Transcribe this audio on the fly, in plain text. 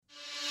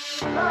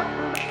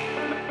Welcome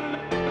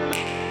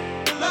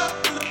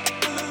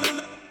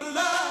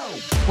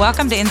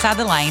to Inside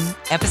the Lane,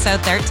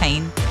 episode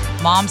 13,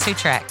 Moms Who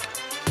Trek.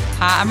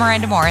 Hi, I'm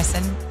Miranda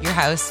Morrison, your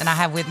host, and I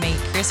have with me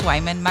Chris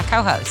Wayman, my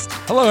co-host.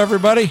 Hello,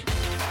 everybody.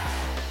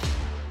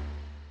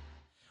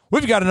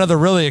 We've got another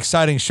really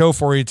exciting show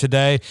for you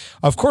today.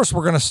 Of course,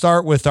 we're going to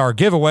start with our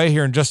giveaway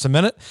here in just a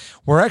minute.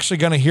 We're actually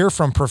going to hear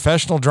from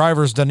professional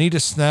drivers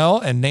Donita Snell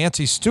and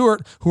Nancy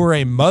Stewart, who are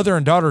a mother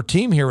and daughter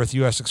team here with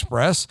U.S.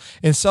 Express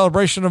in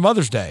celebration of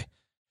Mother's Day.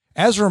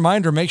 As a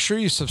reminder, make sure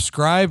you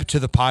subscribe to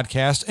the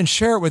podcast and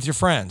share it with your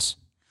friends.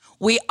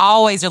 We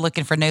always are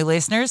looking for new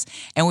listeners,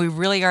 and we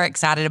really are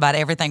excited about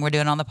everything we're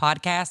doing on the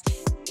podcast.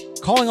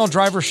 Calling all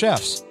driver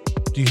chefs.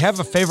 Do you have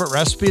a favorite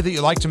recipe that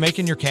you like to make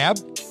in your cab?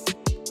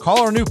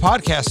 Call our new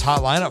podcast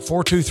hotline at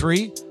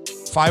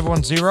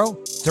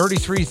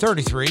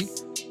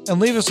 423-510-3333 and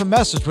leave us a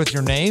message with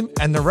your name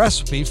and the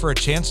recipe for a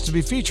chance to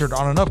be featured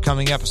on an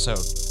upcoming episode.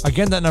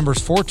 Again, that number is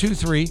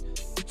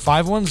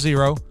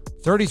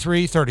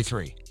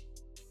 423-510-3333.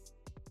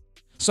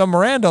 So,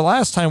 Miranda,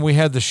 last time we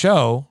had the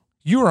show,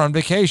 you were on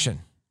vacation.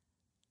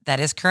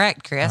 That is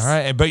correct, Chris. All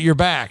right, but you're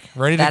back,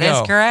 ready to go.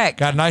 That is correct.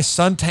 Got a nice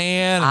suntan,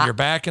 and you're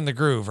back in the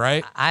groove,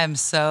 right? I am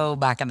so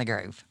back in the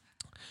groove.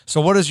 So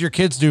what does your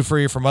kids do for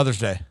you for Mother's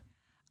Day?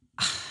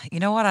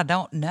 You know what? I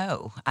don't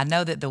know. I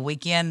know that the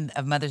weekend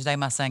of Mother's Day,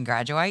 my son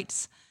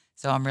graduates,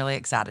 so I'm really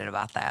excited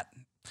about that.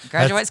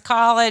 Graduates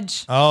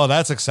college. Oh,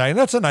 that's exciting.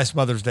 That's a nice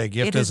Mother's Day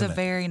gift, isn't it? It is a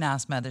very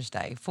nice Mother's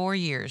Day. 4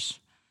 years.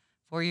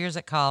 4 years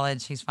at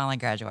college. He's finally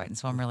graduating,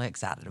 so I'm really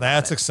excited about it.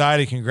 That's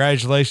exciting.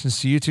 Congratulations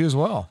to you two as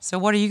well. So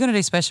what are you going to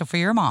do special for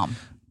your mom?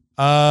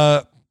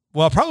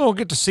 Well, I probably won't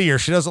get to see her.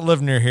 She doesn't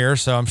live near here,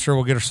 so I'm sure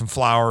we'll get her some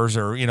flowers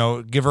or,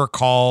 give her a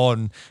call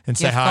and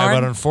say hi.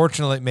 But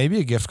unfortunately,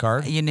 maybe a gift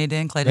card. You need to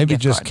include maybe a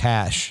gift just card.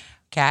 cash.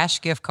 Cash,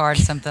 gift card,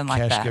 something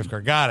like that. Cash, gift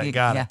card. Got it.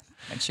 Yeah.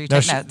 Make sure you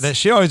take notes.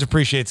 She always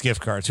appreciates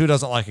gift cards. Who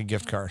doesn't like a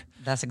gift card?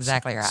 That's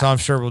exactly right. So I'm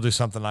sure we'll do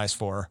something nice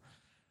for her.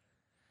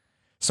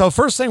 So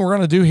first thing we're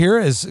going to do here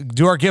is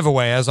do our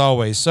giveaway, as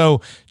always. So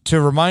to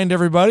remind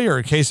everybody, or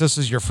in case this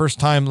is your first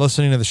time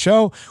listening to the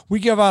show, we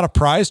give out a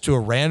prize to a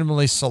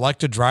randomly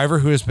selected driver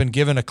who has been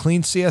given a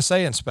clean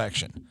CSA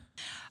inspection.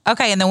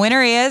 Okay, and the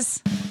winner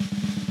is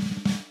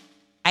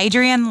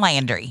Adrian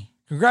Landry.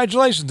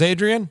 Congratulations,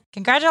 Adrian.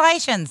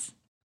 Congratulations.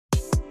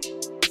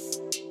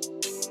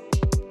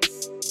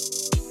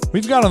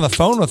 We've got on the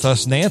phone with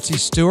us Nancy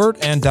Stewart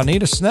and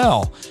Donita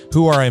Snell,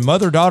 who are a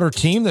mother-daughter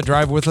team that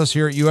drive with us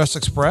here at U.S.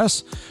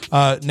 Express.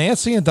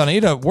 Nancy and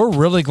Donita, we're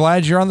really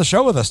glad you're on the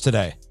show with us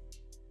today.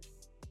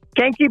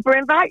 Thank you for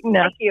inviting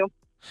us. Thank you.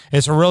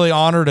 It's a really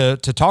honor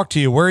to talk to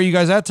you. Where are you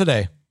guys at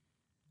today?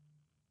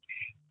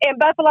 In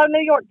Buffalo,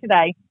 New York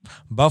today.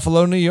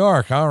 Buffalo, New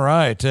York. All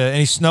right.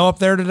 Any snow up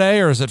there today,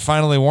 or is it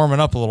finally warming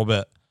up a little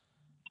bit?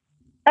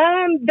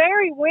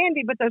 Very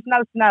windy, but there's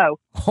no snow.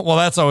 Well,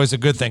 that's always a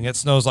good thing. It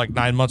snows like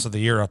 9 months of the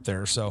year up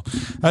there, so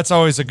that's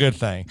always a good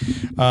thing.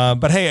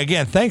 But hey,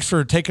 again, thanks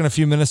for taking a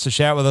few minutes to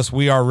chat with us.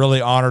 We are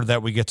really honored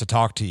that we get to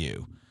talk to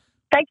you.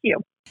 Thank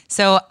you.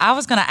 So I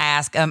was going to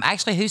ask,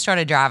 actually, who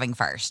started driving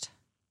first?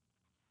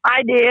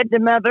 I did, the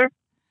mother,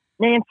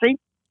 Nancy.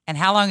 And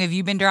how long have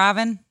you been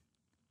driving?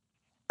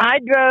 I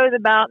drove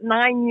about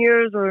 9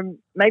 years or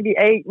maybe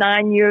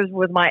 8-9 years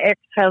with my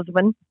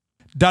ex-husband.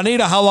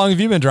 Donita, how long have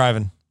you been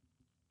driving?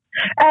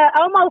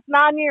 Almost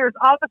 9 years.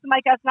 August will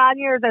make us 9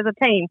 years as a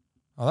team.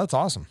 Oh, that's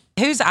awesome.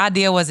 Whose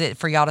idea was it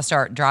for y'all to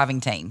start driving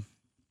team?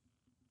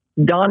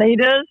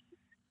 Donita's.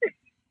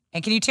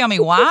 And can you tell me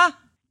why?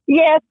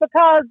 Yes,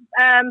 because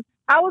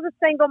I was a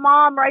single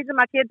mom raising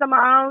my kids on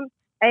my own.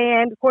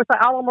 And, of course,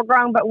 all of them were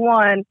grown but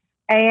one.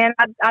 And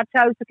I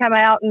chose to come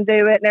out and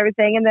do it and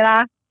everything. And then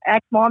I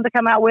asked Mom to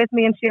come out with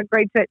me, and she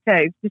agreed to it,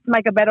 too, just to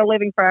make a better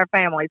living for our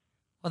families.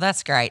 Well,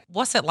 that's great.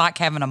 What's it like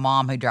having a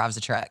mom who drives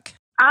a truck?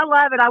 I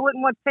love it. I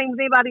wouldn't want to team with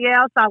anybody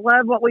else. I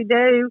love what we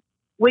do.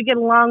 We get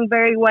along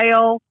very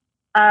well.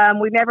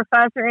 We never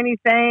fuss or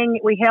anything.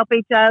 We help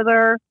each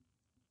other.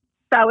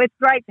 So it's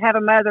great to have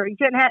a mother. You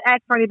couldn't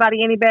ask for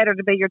anybody any better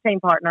to be your team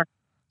partner.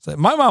 So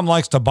my mom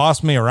likes to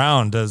boss me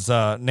around. Does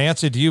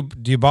Nancy, do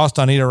you boss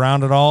Donita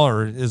around at all,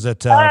 or is it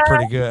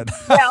pretty good?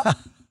 Yeah,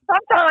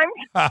 sometimes.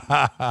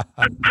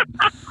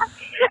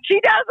 She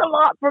does a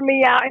lot for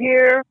me out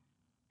here,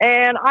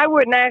 and I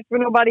wouldn't ask for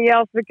nobody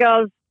else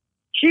because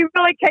she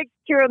really takes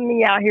care of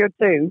me out here,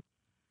 too.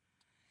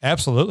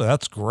 Absolutely.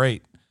 That's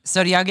great.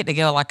 So do y'all get to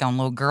go like on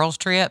little girls'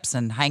 trips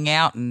and hang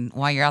out and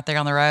while you're out there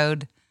on the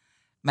road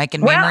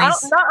making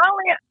memories? Not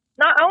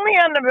only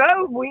on the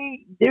road,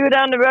 we do it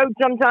on the road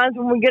sometimes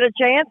when we get a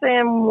chance,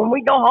 and when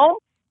we go home,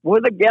 we're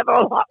together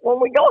a lot when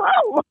we go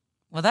home.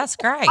 Well, that's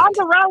great. On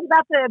the road,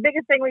 that's the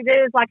biggest thing we do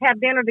is like have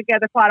dinner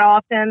together quite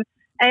often.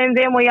 And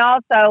then we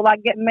also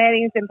like get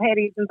meetings and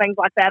petties and things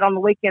like that on the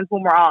weekends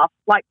when we're off,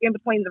 like in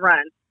between the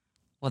runs.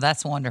 Well,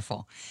 that's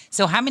wonderful.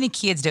 So how many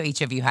kids do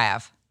each of you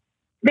have?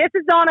 This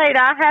is Donita.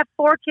 I have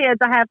 4 kids.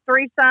 I have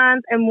 3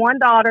 sons and 1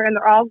 daughter, and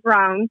they're all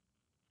grown.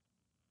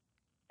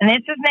 And this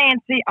is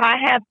Nancy. I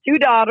have 2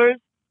 daughters.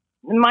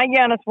 my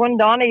youngest one,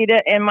 Donita,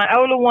 and my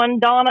older one,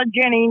 Donna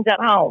Jennings, at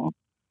home.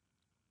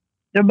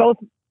 They're both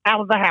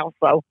out of the house,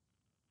 though.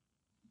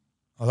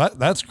 Well,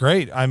 that's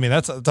great. I mean,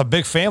 that's a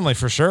big family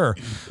for sure.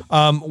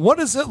 What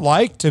is it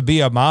like to be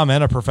a mom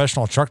and a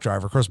professional truck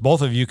driver? Of course,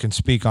 both of you can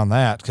speak on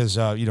that because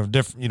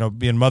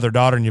being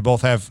mother-daughter and you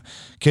both have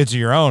kids of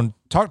your own.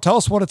 Tell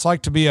us what it's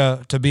like to be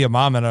a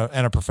mom and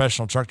a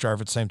professional truck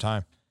driver at the same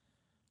time.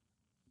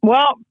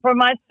 Well, for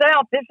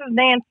myself, this is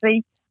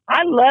Nancy.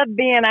 I love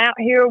being out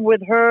here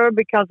with her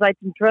because I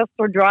can trust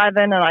her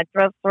driving and I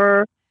trust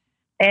her.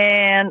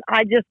 And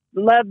I just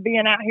love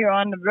being out here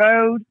on the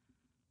road.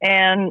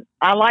 And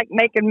I like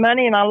making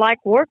money and I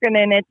like working.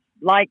 And it's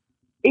like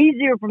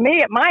easier for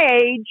me at my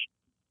age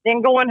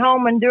than going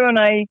home and doing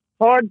a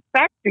hard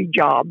factory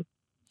job.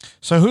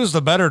 So who's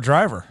the better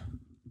driver?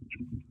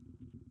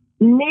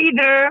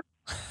 Neither.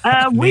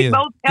 We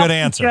both help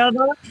each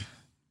other.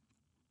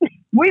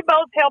 We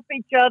both help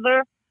each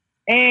other.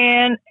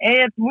 And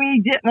if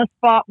we get in a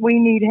spot we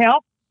need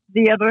help,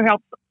 the other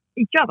helps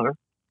each other.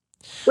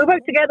 We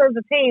work together as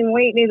a team.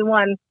 We ain't neither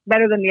one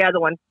better than the other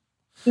one.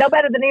 No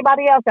better than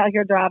anybody else out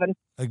here driving.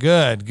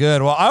 Good.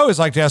 Well, I always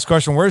like to ask a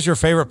question. Where's your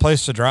favorite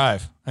place to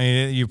drive? I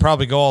mean, you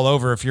probably go all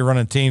over. If you're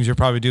running teams, you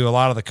probably do a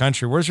lot of the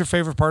country. Where's your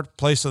favorite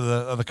place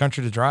of the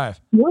country to drive?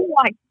 We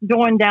like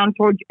going down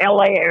towards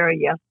LA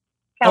area.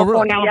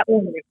 California. Oh,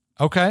 really?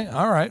 Okay.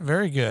 All right.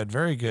 Very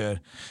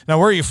good. Now,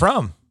 where are you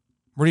from?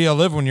 Where do you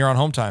live when you're on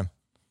home time?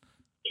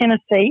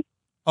 Tennessee.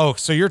 Oh,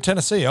 so you're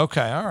Tennessee.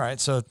 Okay. All right.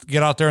 So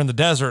get out there in the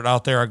desert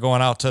out there,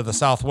 going out to the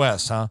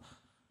Southwest, huh?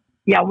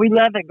 Yeah, we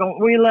love it.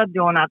 We love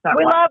doing out that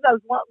way. We love those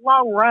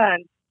long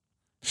runs.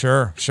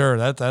 Sure.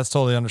 That's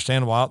totally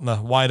understandable. Out in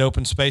the wide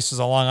open spaces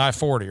along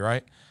I-40,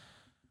 right?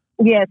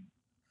 Yes.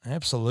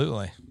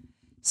 Absolutely.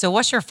 So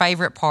what's your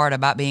favorite part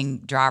about being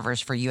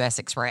drivers for U.S.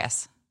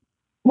 Express?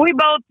 We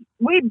both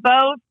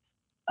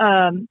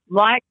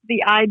like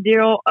the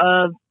idea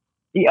of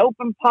the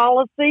open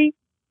policy.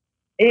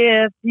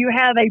 If you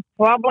have a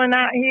problem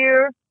out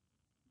here,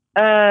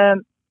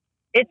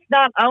 it's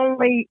not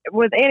only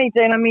with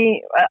anything. I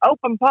mean,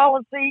 open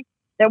policy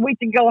that we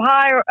can go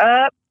higher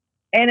up,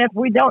 and if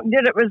we don't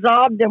get it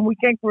resolved, then we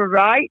think we're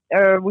right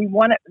or we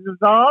want it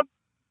resolved.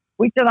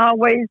 We can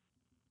always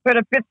put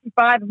a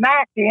 55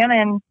 Max in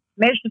and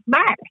measure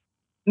Max.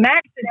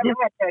 Max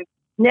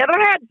never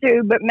had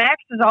to, but Max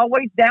is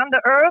always down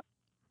to earth.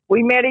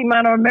 We met him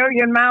on a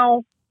 1,000,000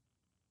 miles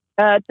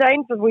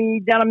thing, so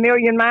we done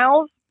 1,000,000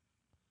 miles,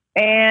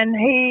 and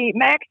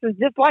Max is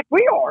just like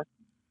we are.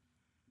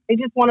 He's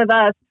just one of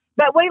us.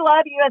 But we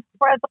love U.S.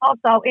 Express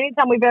also.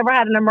 Anytime we've ever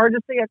had an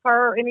emergency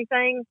occur or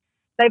anything,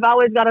 they've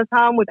always got us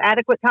home with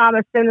adequate time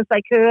as soon as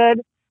they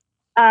could.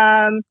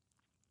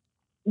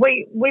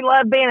 We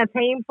love being a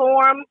team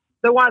for them.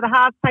 They're one of the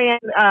highest paying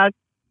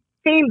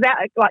teams,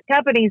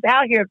 companies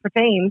out here for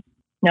teams.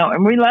 No,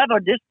 and we love our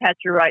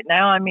dispatcher right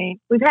now. I mean,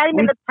 we've had him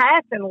in the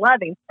past and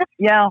love him.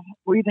 Yeah,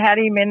 we've had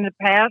him in the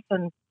past,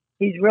 and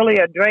he's really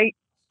a great.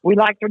 We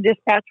liked our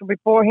dispatcher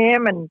before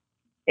him, and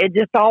it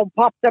just all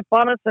popped up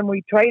on us, and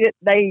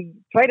they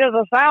traded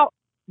us out,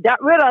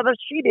 got rid of us.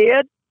 She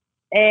did,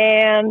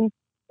 and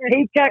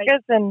he took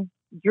us, and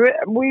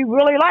we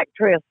really like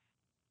Chris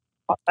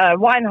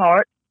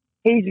Weinhardt.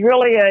 He's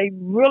really a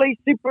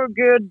super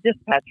good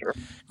dispatcher.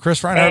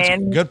 Chris Reinhardt's a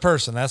good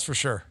person, that's for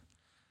sure.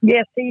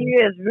 Yes, he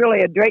is really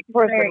a great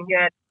person. Very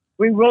good.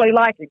 We really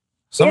like him.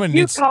 If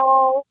you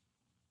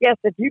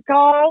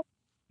call,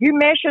 you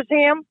message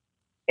him.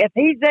 If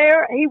he's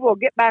there, he will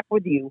get back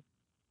with you.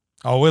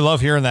 Oh, we love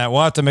hearing that.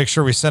 We'll have to make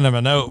sure we send him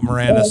a note,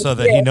 Miranda, so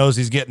that he knows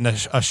he's getting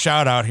a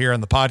shout out here in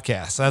the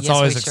podcast. That's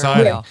always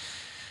exciting. Sure.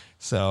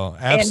 So,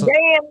 absolutely.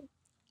 And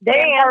Dan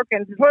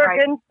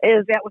Perkins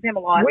dealt with him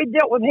a lot. We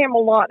dealt with him a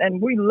lot, and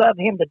we love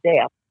him to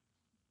death.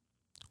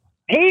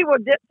 He will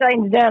get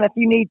things done if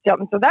you need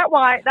something. So that's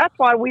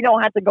why we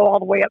don't have to go all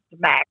the way up to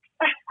Max.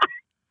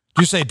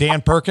 Did you say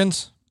Dan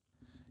Perkins?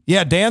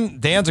 Yeah,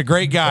 Dan's a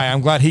great guy.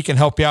 I'm glad he can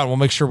help you out. We'll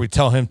make sure we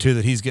tell him too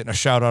that he's getting a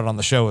shout out on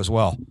the show as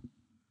well.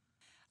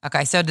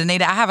 Okay, so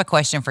Donita, I have a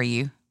question for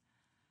you.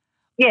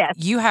 Yes.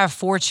 You have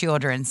 4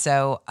 children,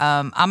 so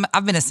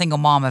I've been a single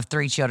mom of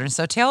 3 children.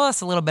 So tell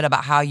us a little bit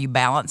about how you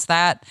balance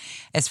that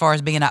as far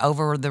as being an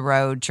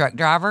over-the-road truck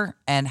driver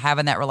and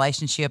having that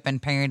relationship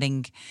and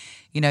parenting,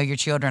 your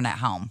children at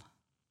home.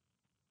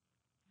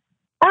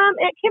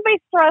 It can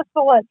be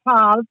stressful at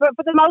times, but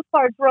for the most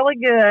part, it's really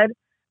good.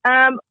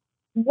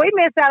 We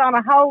miss out on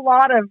a whole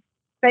lot of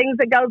things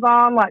that goes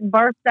on, like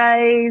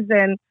birthdays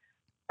and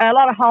a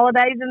lot of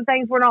holidays and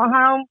things. We're not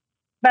home,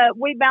 but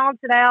we balance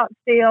it out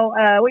still.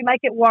 We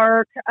make it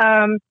work.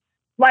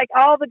 Like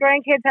all the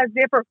grandkids have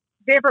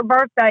different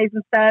birthdays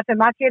and stuff, and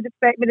my kids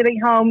expect me to be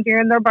home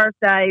during their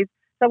birthdays.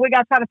 So we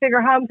got to try to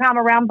figure home time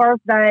around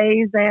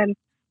birthdays and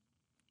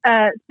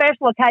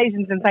special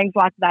occasions and things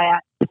like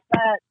that.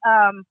 But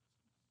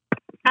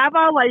I've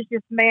always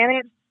just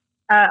managed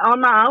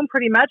on my own,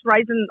 pretty much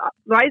raising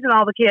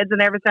all the kids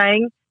and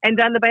everything, and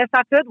done the best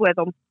I could with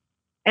them,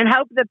 and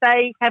hope that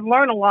they have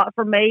learned a lot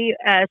from me,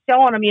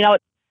 showing them,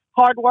 it's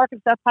hard work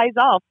and stuff pays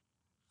off.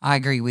 I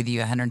agree with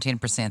you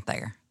 110%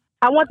 there.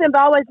 I want them to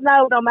always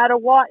know, no matter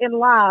what in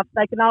life,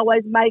 they can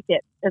always make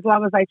it as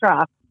long as they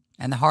try.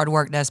 And the hard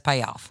work does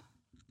pay off.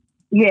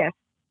 Yes,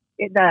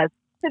 it does.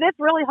 And it's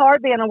really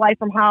hard being away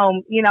from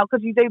home,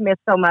 because you do miss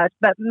so much.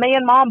 But me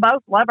and Mom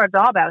both love our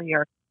job out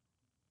here.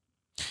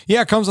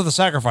 Yeah, it comes with a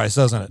sacrifice,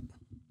 doesn't it?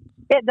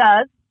 It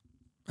does.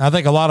 I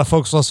think a lot of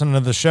folks listening to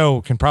the show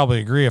can probably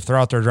agree if they're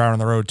out there driving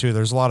the road too.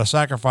 There's a lot of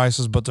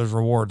sacrifices, but there's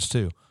rewards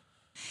too.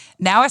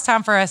 Now it's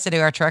time for us to do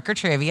our trucker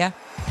trivia.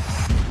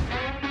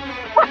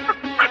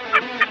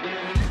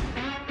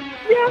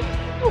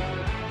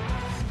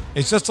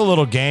 It's just a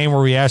little game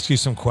where we ask you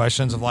some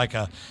questions of like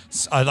a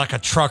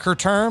trucker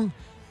term,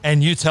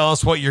 and you tell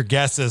us what your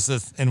guess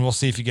is, and we'll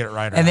see if you get it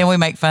right or And not. then we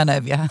make fun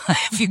of you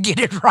if you get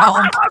it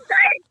wrong.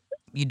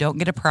 You don't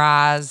get a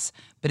prize,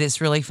 but it's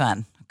really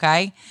fun.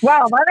 Okay.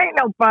 Wow, that ain't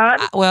no fun.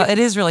 Well, it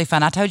is really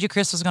fun. I told you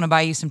Chris was going to buy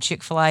you some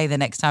Chick-fil-A the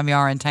next time you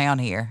are in town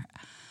here.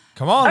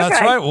 Come on, that's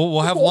Okay. right. We'll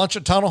have lunch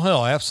at Tunnel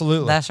Hill.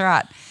 Absolutely. That's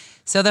right.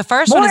 So the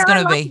first one is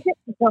going to be,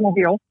 Tunnel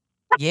Hill.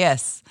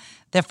 yes,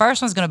 the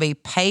first one's going to be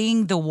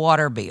paying the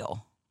water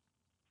bill.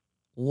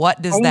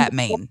 What does that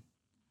mean?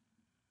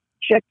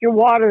 Check your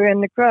water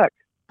in the truck.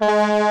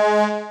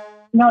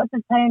 No, it's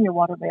just paying your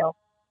water bill.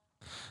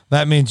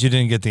 That means you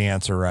didn't get the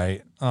answer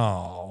right.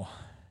 Oh.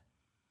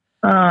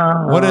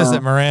 What is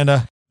it,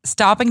 Miranda?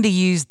 Stopping to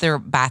use their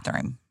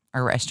bathroom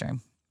or restroom.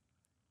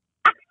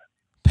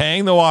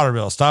 Paying the water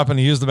bill. Stopping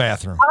to use the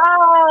bathroom.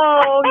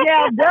 Oh,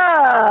 yeah,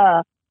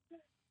 duh.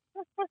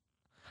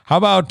 How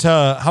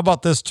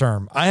about this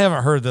term? I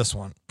haven't heard this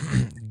one.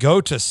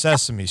 Go to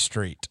Sesame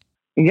Street.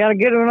 You got a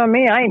good one on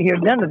me. I ain't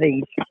heard none of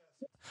these.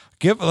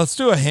 Let's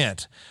do a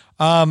hint.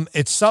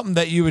 It's something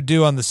that you would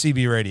do on the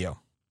CB radio.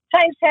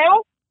 Change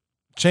channel?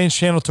 Change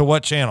channel to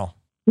what channel?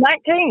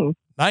 19.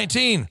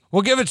 19.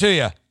 We'll give it to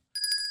you.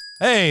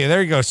 Hey,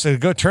 there you go. So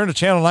go turn to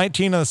channel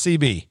 19 on the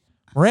CB.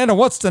 Miranda,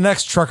 what's the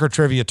next trucker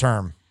trivia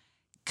term?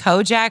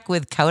 Kojak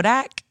with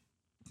Kodak.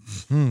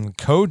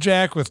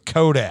 Kojak with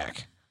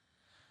Kodak.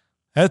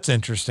 That's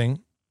interesting.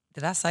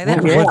 Did I say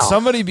that? Yeah. Would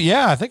somebody be,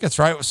 I think it's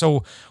right.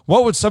 So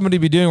what would somebody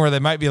be doing where they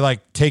might be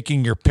like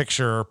taking your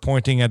picture or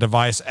pointing a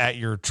device at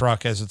your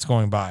truck as it's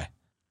going by?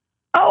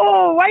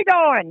 Oh, wait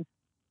on.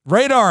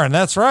 Radar, and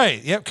that's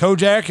right. Yep,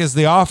 Kojak is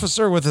the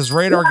officer with his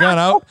radar gun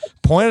out,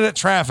 pointed at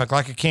traffic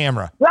like a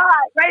camera. Right,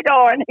 wait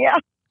on. Yeah.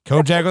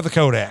 Kojak with a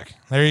Kodak.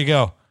 There you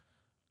go.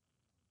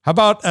 How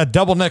about a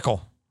double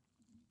nickel?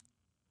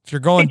 If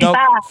you're going 55.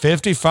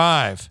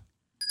 55.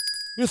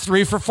 You're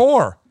 3 for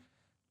 4.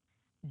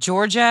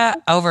 Georgia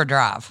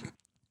Overdrive.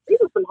 These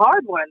are some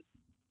hard ones.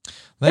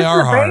 They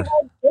are hard.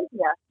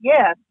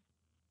 Yes.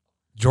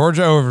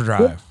 Georgia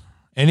Overdrive.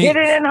 Get it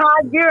in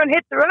high gear and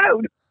hit the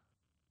road.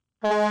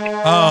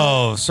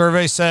 Oh,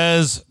 survey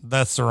says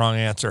that's the wrong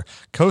answer.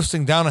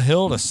 Coasting down a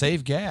hill to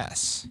save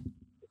gas.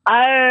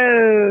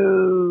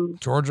 Oh.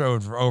 Georgia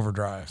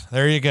Overdrive.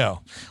 There you go.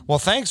 Well,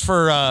 thanks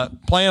for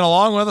playing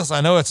along with us.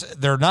 I know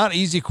they're not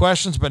easy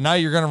questions, but now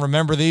you're going to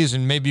remember these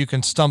and maybe you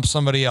can stump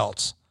somebody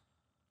else.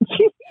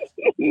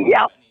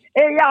 Yeah.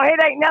 It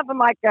ain't nothing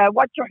like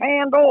what's your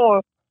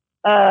handle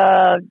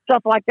or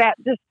stuff like that.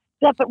 Just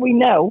stuff that we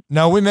know.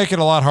 No, we make it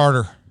a lot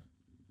harder.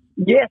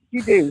 Yes,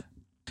 you do.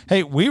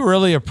 Hey, we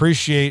really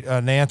appreciate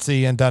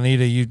Nancy and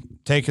Donita, you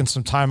taking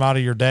some time out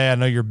of your day. I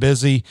know you're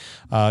busy,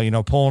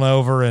 pulling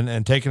over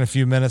and taking a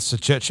few minutes to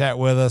chit chat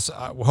with us.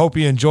 I hope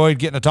you enjoyed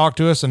getting to talk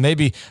to us, and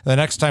maybe the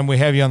next time we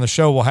have you on the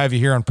show, we'll have you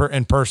here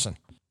in person.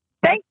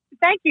 Thank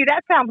you.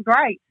 That sounds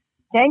great.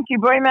 Thank you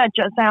very much.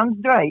 That sounds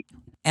great.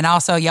 And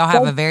also, y'all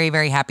have a very,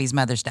 very happy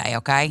Mother's Day,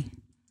 okay?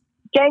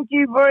 Thank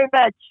you very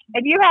much.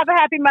 And you have a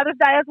happy Mother's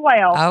Day as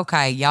well.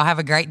 Okay, y'all have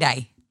a great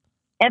day.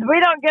 And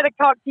we don't get to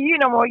talk to you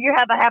no more. You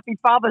have a happy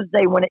Father's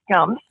Day when it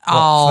comes.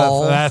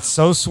 Oh, That's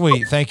so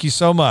sweet. Thank you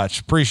so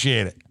much.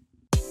 Appreciate it.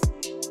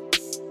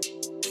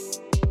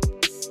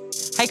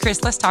 Hey,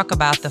 Chris, let's talk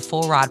about the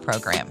full ride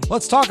program.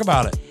 Let's talk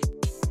about it.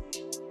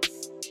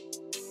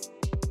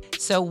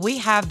 So we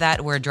have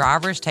that where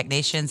drivers,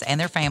 technicians, and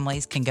their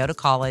families can go to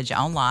college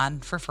online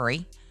for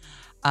free.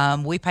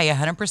 We pay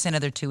 100% of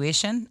their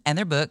tuition and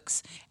their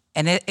books,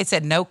 and it's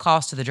at no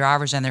cost to the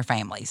drivers and their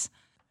families.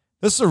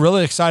 This is a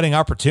really exciting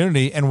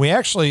opportunity, and we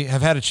actually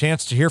have had a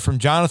chance to hear from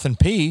Jonathan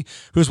P.,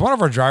 who's one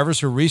of our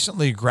drivers who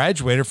recently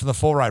graduated from the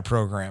full ride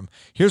program.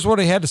 Here's what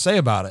he had to say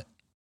about it.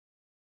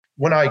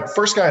 When I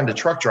first got into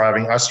truck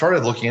driving, I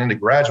started looking into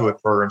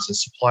graduate programs in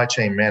supply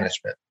chain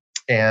management.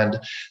 And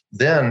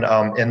then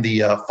in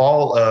the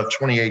fall of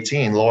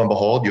 2018, lo and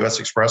behold, U.S.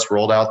 Express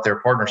rolled out their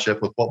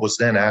partnership with what was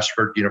then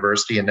Ashford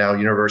University and now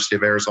University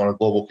of Arizona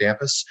Global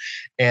Campus.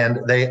 And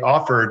they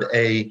offered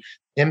an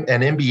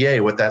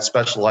MBA with that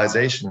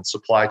specialization in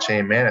supply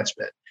chain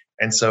management.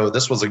 And so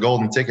this was a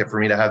golden ticket for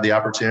me to have the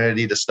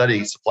opportunity to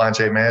study supply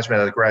chain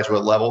management at a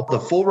graduate level. The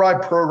full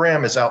ride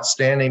program is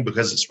outstanding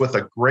because it's with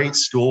a great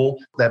school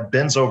that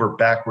bends over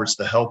backwards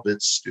to help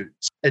its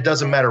students. It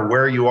doesn't matter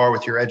where you are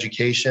with your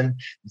education,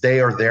 they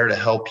are there to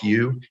help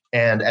you.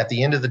 And at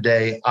the end of the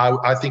day,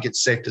 I think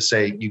it's safe to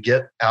say you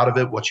get out of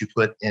it what you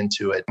put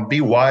into it.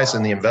 Be wise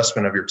in the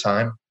investment of your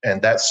time.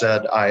 And that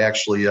said, I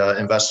actually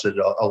invested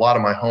a lot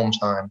of my home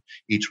time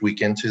each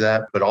week into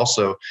that. But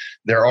also,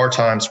 there are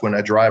times when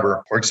a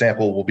driver, for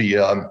example, will be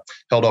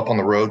held up on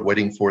the road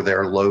waiting for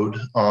their load.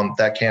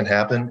 That can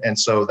happen. And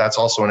so that's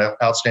also an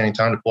outstanding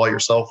time to pull out your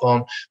cell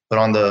phone, put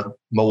on the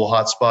mobile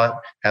hotspot,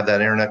 have that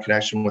internet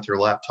connection with your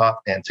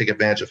laptop, and take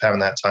advantage of having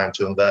that time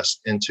to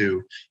invest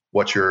into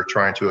what you're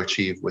trying to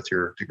achieve with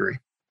your degree.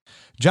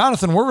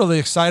 Jonathan, we're really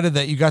excited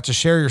that you got to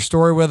share your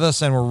story with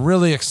us, and we're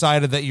really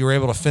excited that you were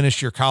able to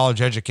finish your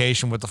college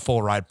education with the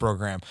full ride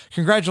program.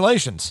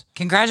 Congratulations.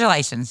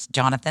 Congratulations,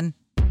 Jonathan.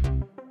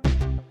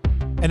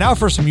 And now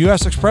for some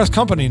U.S. Express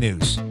company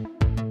news.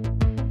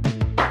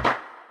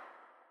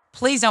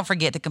 Please don't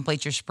forget to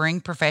complete your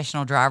spring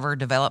professional driver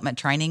development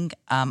training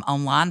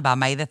online by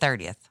May the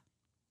 30th.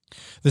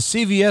 The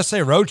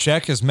CVSA road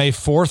check is May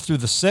 4th through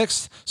the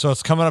 6th, so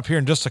it's coming up here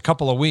in just a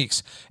couple of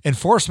weeks.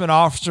 Enforcement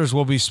officers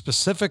will be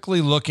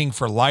specifically looking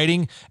for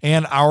lighting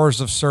and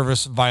hours of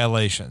service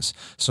violations.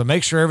 So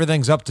make sure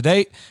everything's up to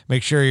date,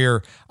 make sure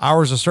your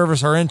hours of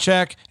service are in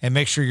check, and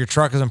make sure your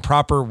truck is in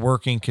proper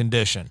working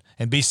condition.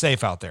 And be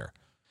safe out there.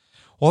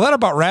 Well, that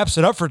about wraps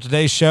it up for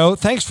today's show.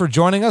 Thanks for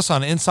joining us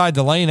on Inside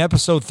the Lane,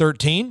 episode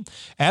 13.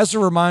 As a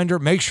reminder,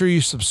 make sure you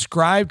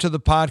subscribe to the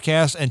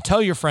podcast and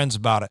tell your friends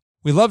about it.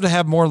 We love to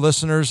have more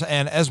listeners,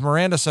 and as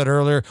Miranda said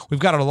earlier, we've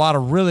got a lot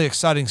of really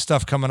exciting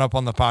stuff coming up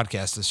on the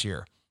podcast this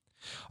year.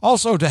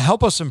 Also, to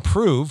help us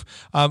improve,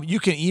 you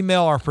can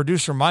email our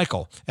producer,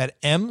 Michael, at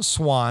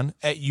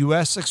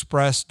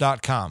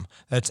mswan@usexpress.com.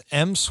 That's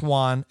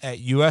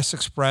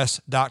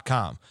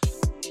mswan@usexpress.com.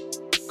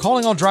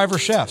 Calling all driver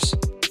chefs.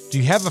 Do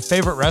you have a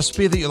favorite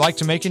recipe that you like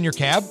to make in your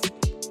cab?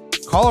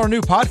 Call our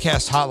new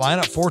podcast hotline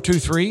at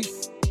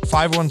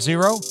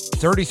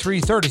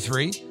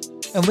 423-510-3333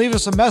 and leave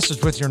us a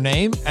message with your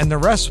name and the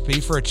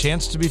recipe for a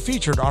chance to be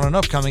featured on an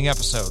upcoming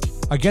episode.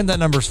 Again, that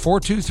number is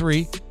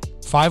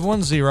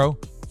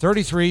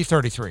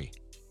 423-510-3333.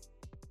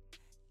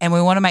 And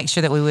we want to make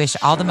sure that we wish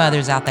all the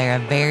mothers out there a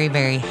very,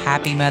 very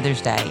happy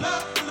Mother's Day.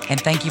 And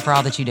thank you for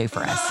all that you do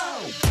for us.